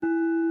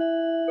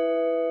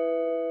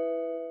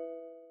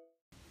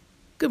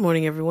Good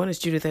morning, everyone. It's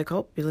Judith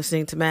Eckhope. You're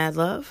listening to Mad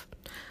Love.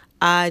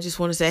 I just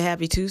want to say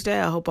happy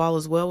Tuesday. I hope all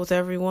is well with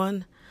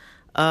everyone.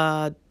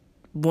 One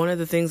of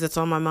the things that's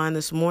on my mind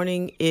this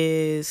morning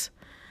is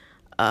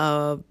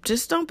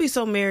just don't be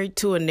so married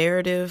to a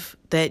narrative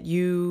that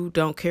you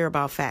don't care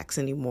about facts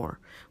anymore,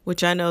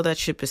 which I know that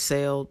ship has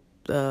sailed.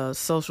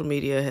 Social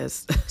media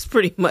has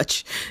pretty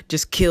much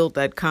just killed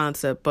that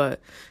concept. But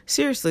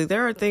seriously,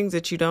 there are things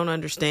that you don't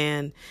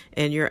understand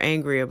and you're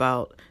angry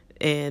about.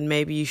 And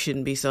maybe you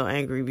shouldn't be so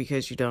angry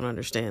because you don't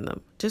understand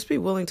them. Just be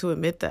willing to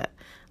admit that.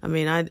 I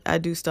mean, I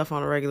do stuff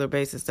on a regular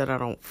basis that I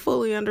don't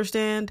fully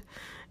understand.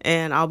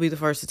 And I'll be the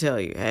first to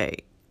tell you,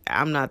 hey,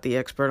 I'm not the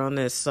expert on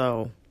this,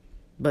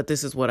 but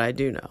this is what I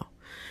do know.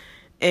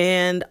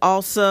 And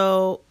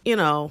also,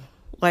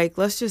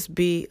 let's just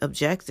be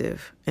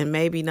objective and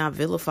maybe not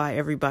vilify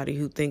everybody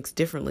who thinks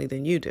differently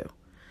than you do.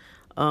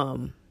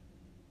 I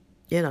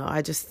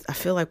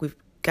feel like we've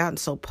gotten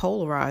so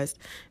polarized,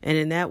 and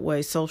in that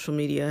way social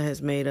media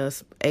has made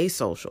us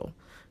asocial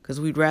because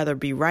we'd rather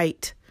be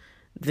right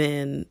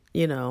than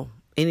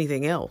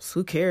anything else.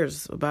 Who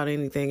cares about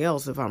anything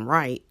else if I'm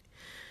right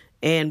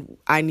and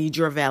I need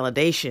your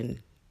validation?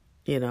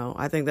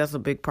 I think that's a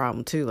big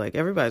problem too. Like,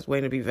 everybody's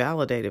waiting to be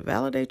validated.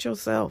 Validate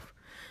yourself.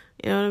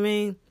 You know what I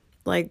mean?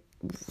 Like,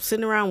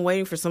 sitting around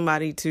waiting for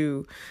somebody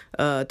to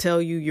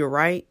tell you you're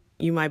right,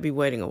 you might be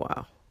waiting a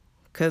while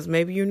because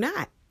maybe you're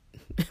not.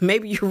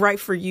 Maybe you're right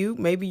for you.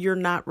 Maybe you're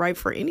not right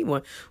for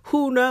anyone.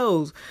 Who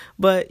knows?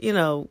 But,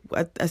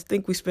 I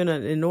think we spend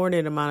an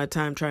inordinate amount of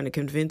time trying to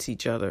convince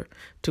each other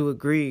to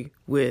agree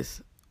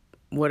with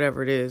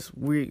whatever it is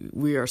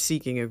we are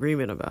seeking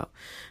agreement about.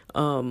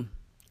 And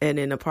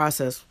in the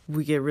process,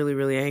 we get really,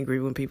 really angry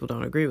when people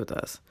don't agree with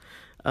us.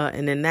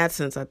 And in that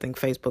sense, I think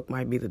Facebook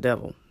might be the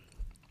devil.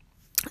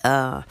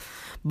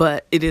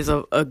 But it is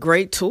a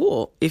great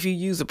tool if you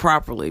use it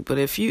properly. But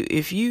if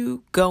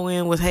you go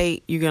in with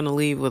hate, you're going to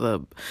leave with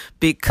a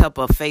big cup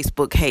of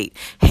Facebook hate,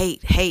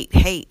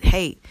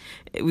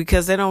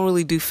 because they don't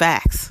really do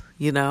facts.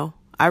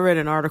 I read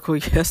an article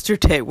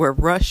yesterday where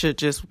Russia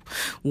just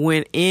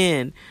went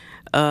in.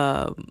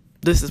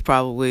 This is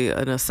probably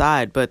an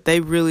aside, but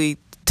they really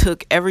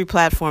took every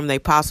platform they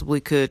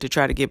possibly could to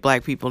try to get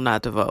black people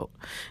not to vote.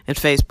 And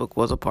Facebook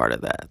was a part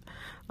of that.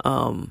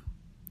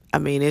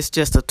 It's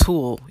just a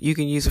tool. You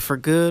can use it for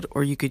good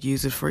or you could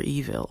use it for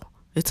evil.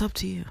 It's up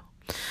to you.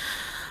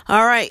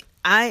 All right.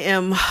 I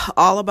am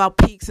all about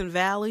peaks and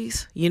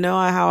valleys. You know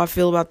how I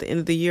feel about the end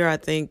of the year. I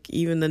think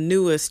even the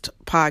newest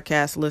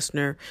podcast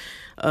listener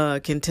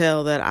can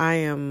tell that I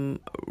am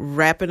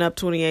wrapping up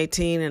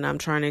 2018 and I'm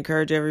trying to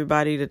encourage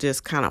everybody to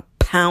just kind of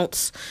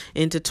pounce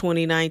into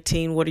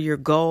 2019. What are your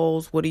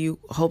goals? What do you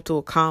hope to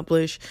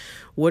accomplish?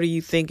 What do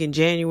you think in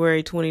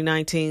January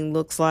 2019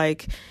 looks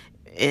like?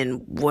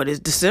 And what does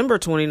December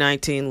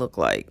 2019 look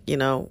like?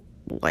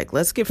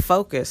 Let's get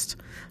focused.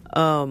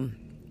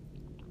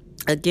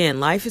 Again,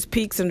 life is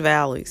peaks and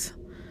valleys,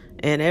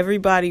 and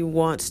everybody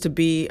wants to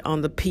be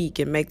on the peak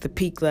and make the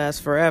peak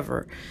last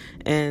forever.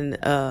 And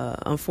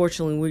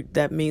unfortunately,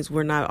 that means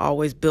we're not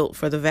always built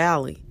for the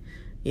valley.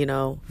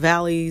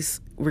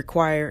 Valleys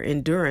require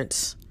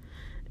endurance,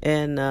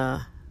 and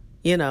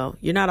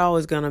you're not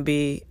always going to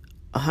be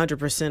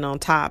 100% on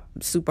top,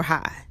 super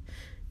high.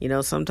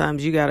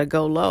 Sometimes you got to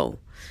go low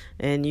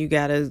and you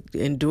got to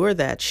endure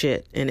that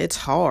shit. And it's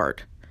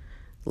hard.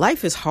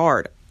 Life is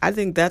hard. I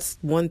think that's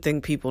one thing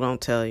people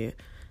don't tell you,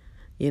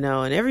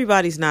 and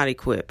everybody's not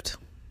equipped,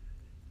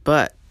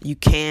 but you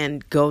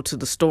can go to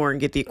the store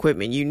and get the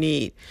equipment you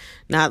need.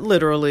 Not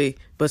literally,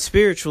 but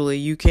spiritually,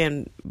 you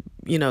can,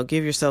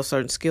 give yourself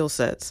certain skill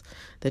sets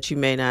that you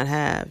may not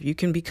have. You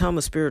can become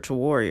a spiritual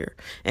warrior.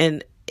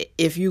 And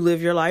if you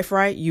live your life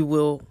right, you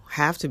will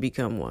have to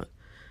become one.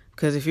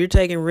 Because if you're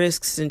taking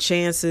risks and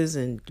chances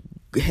and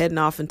heading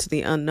off into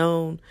the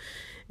unknown,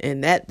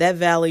 and that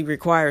valley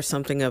requires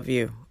something of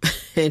you.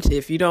 And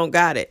if you don't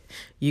got it,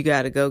 you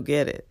got to go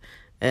get it.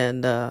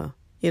 And,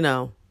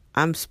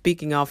 I'm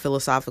speaking all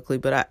philosophically,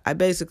 but I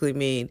basically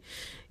mean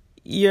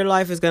your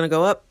life is going to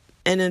go up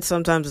and then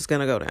sometimes it's going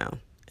to go down.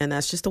 And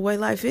that's just the way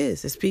life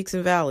is. It's peaks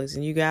and valleys,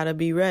 and you got to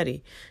be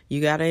ready.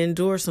 You got to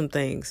endure some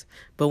things.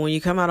 But when you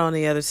come out on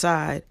the other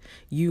side,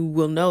 you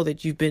will know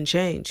that you've been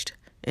changed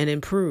and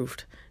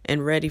improved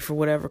and ready for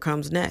whatever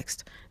comes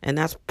next. And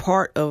that's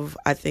part of,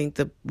 I think,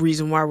 the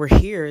reason why we're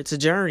here. It's a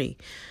journey.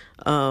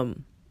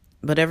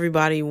 But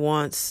everybody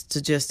wants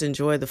to just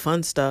enjoy the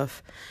fun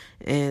stuff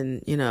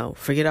and,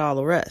 forget all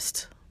the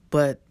rest.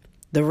 But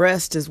the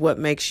rest is what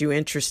makes you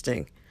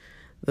interesting.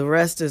 The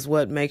rest is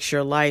what makes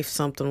your life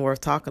something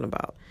worth talking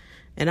about.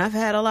 And I've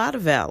had a lot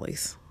of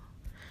valleys.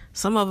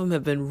 Some of them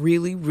have been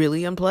really,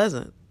 really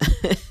unpleasant.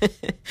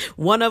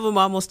 One of them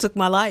almost took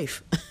my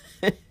life.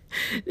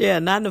 Yeah,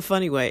 not in a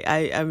funny way.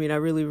 I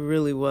really,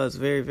 really was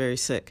very, very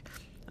sick.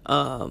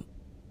 About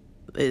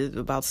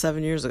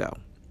 7 years ago.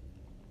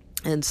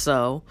 And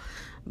so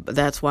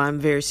that's why I'm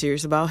very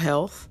serious about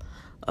health.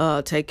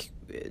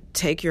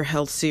 Take your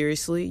health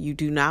seriously. You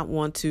do not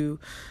want to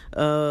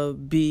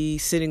be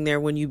sitting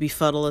there when you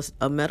befuddle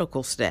a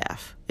medical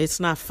staff. It's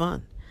not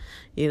fun.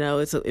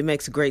 It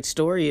makes a great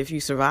story if you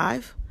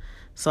survive.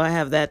 So I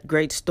have that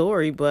great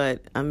story,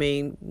 but I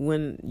mean,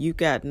 when you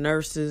got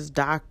nurses,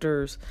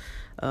 doctors,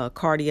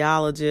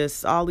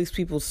 cardiologists, all these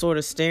people sort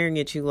of staring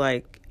at you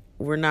like,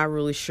 we're not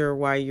really sure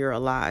why you're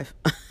alive.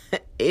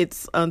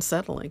 It's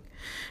unsettling.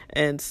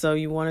 And so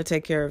you want to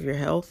take care of your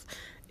health.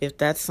 If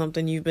that's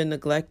something you've been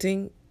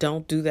neglecting,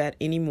 don't do that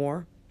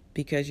anymore,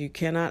 because you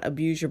cannot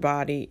abuse your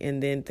body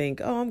and then think,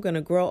 oh, I'm going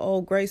to grow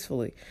old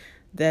gracefully.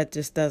 That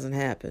just doesn't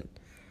happen,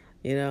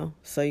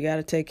 So you got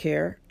to take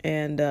care,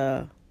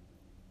 and,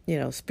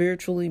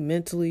 spiritually,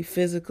 mentally,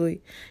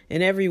 physically,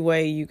 in every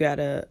way, you got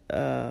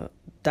to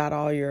dot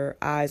all your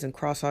I's and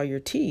cross all your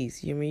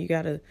T's. You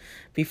got to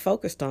be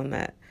focused on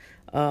that.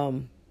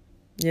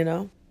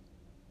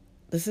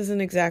 This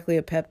isn't exactly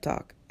a pep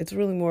talk. It's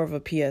really more of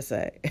a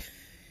PSA.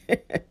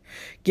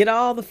 Get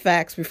all the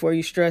facts before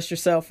you stress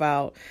yourself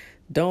out.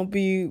 Don't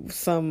be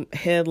some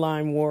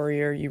headline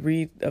warrior. You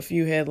read a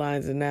few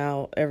headlines and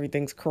now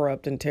everything's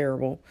corrupt and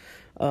terrible.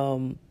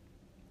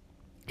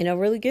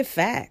 Really get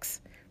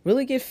facts.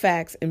 Really get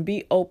facts and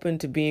be open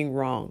to being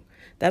wrong.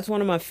 That's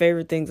one of my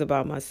favorite things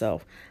about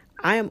myself.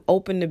 I am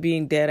open to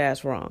being dead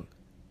ass wrong.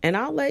 And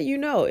I'll let you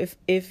know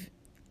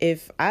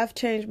if I've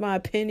changed my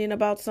opinion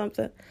about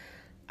something,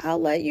 I'll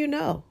let you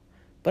know.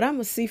 But I'm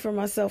a see for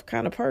myself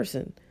kind of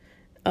person.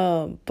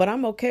 But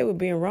I'm okay with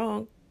being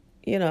wrong.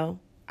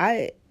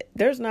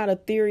 There's not a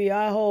theory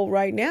I hold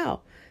right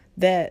now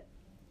that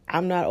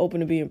I'm not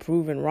open to being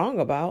proven wrong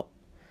about.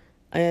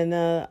 And,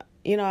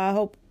 I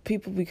hope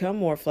people become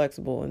more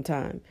flexible in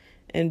time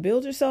and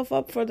build yourself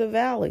up for the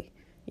valley.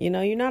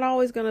 You're not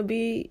always going to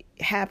be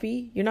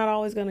happy. You're not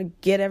always going to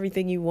get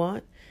everything you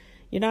want.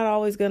 You're not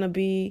always going to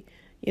be,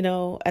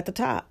 at the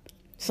top.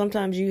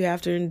 Sometimes you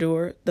have to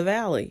endure the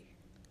valley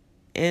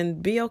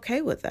and be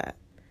okay with that.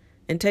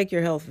 And take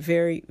your health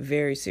very,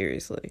 very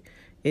seriously.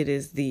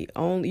 You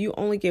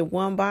only get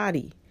one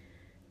body.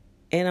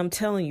 And I'm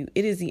telling you,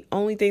 it is the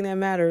only thing that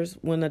matters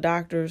when the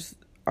doctors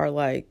are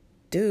like,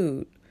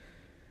 dude,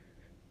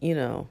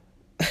 I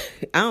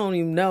don't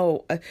even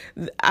know.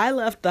 I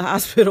left the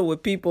hospital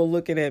with people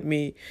looking at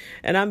me,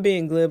 and I'm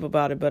being glib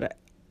about it, but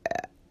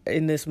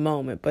in this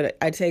moment, but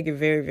I take it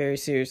very, very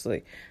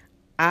seriously.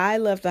 I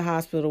left the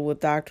hospital with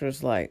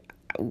doctors like,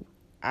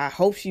 I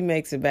hope she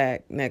makes it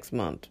back next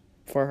month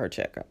for her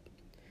checkup.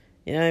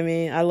 You know what I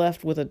mean? I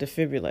left with a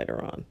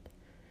defibrillator on.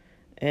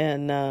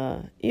 And,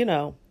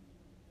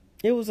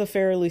 it was a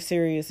fairly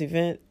serious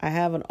event. I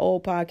have an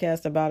old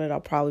podcast about it.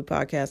 I'll probably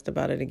podcast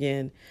about it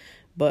again.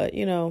 But,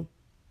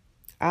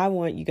 I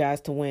want you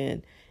guys to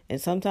win. And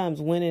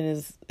sometimes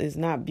winning is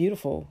not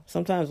beautiful.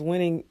 Sometimes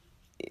winning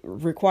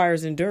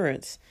requires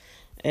endurance.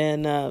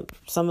 And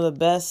some of the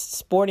best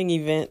sporting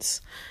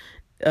events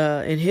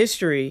in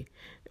history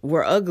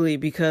were ugly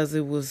because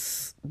it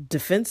was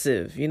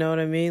defensive. You know what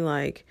I mean?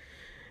 Like,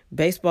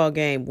 baseball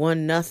game,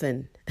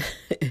 1-0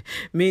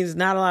 means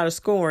not a lot of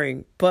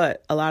scoring,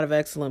 but a lot of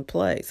excellent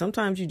play.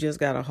 Sometimes you just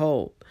got to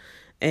hold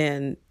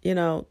and,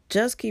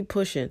 just keep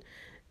pushing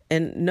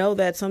and know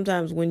that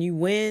sometimes when you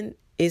win,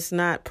 it's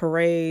not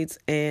parades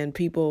and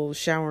people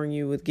showering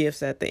you with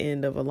gifts at the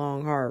end of a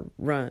long, hard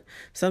run.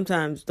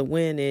 Sometimes the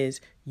win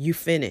is you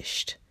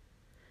finished.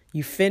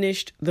 You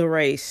finished the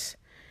race.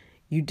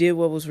 You did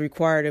what was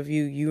required of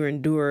you. You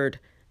endured.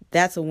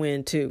 That's a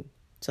win too.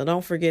 So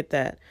don't forget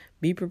that.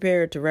 Be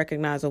prepared to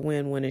recognize a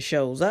win when it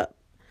shows up.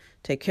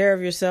 Take care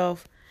of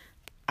yourself.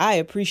 I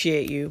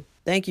appreciate you.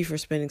 Thank you for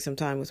spending some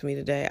time with me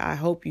today. I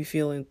hope you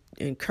feel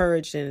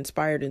encouraged and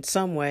inspired in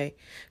some way,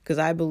 because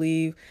I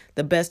believe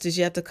the best is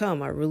yet to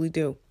come. I really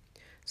do.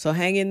 So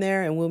hang in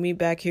there and we'll meet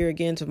back here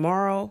again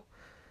tomorrow.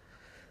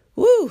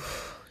 Woo!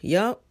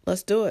 Yup,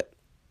 let's do it.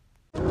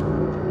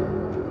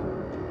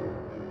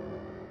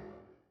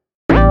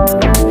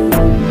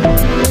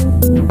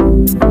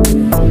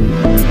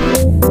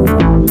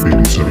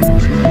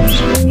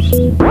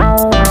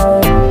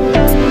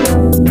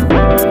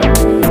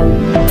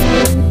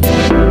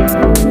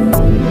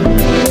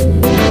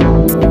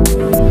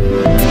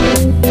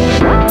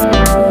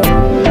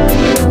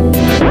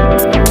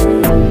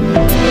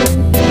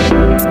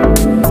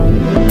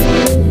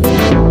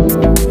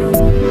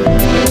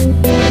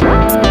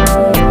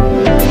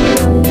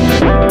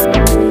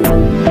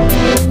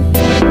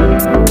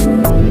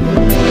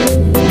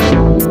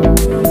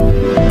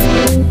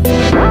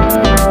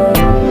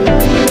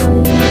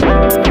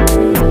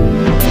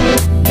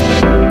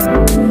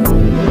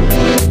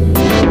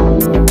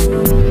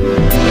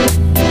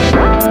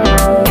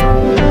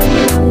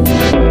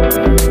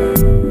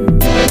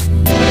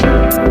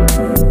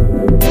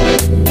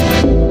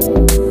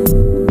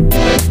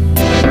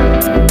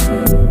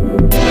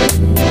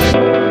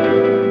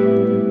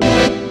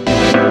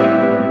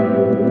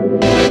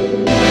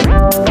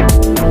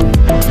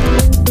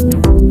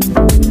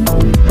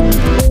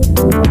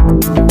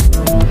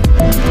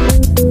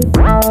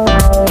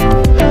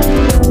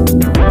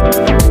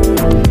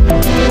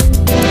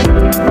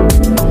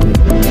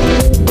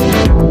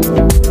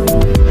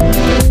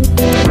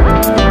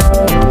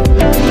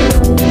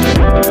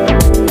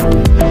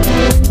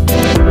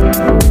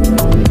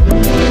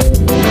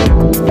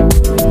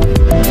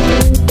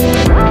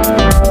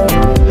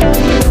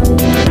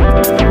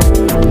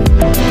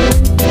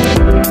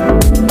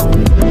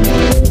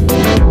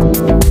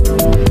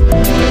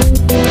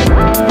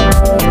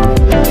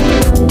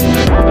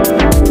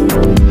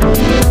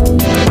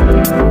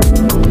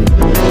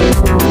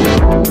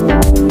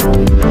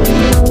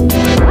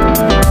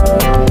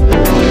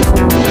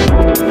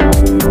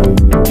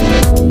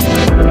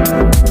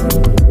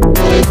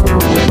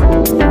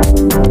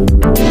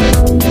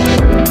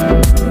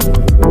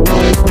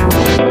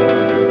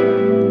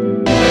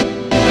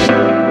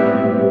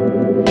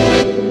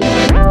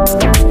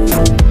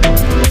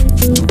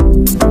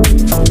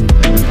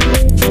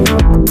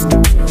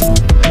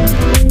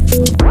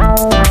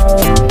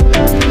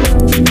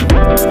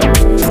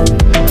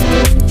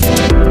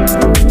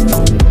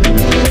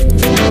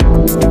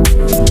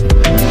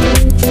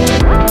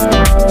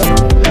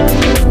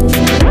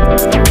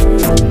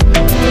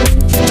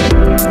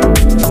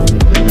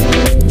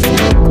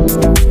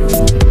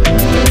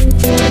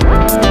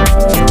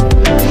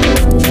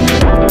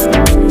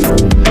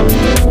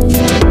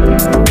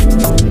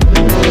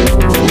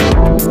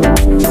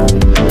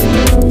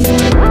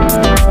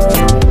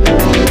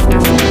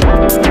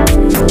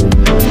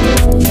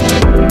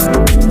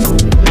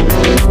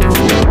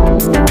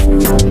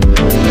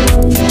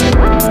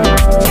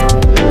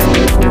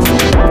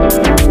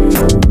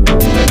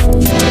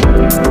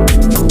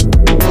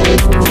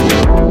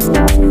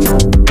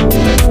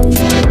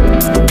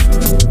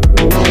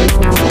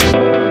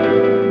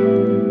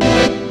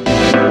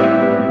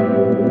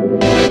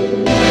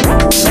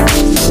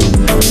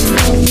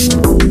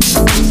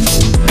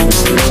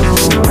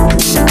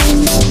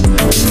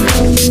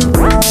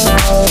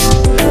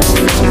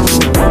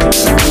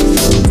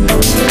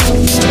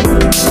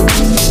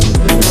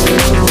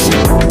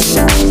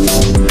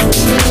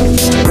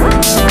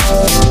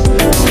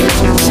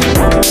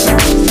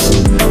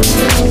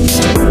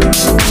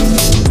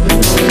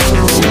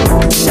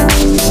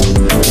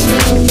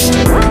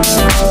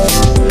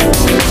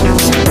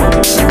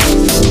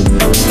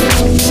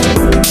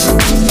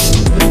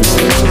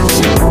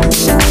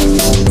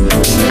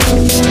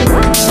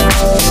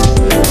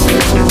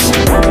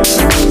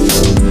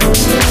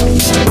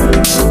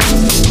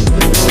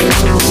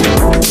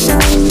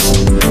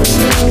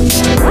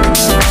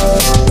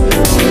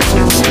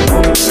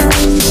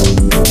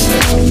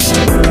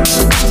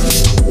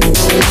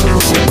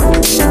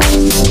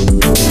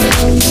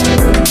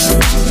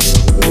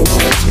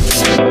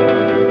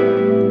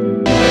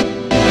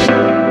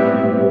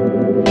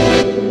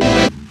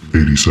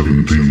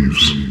 57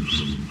 Thieves.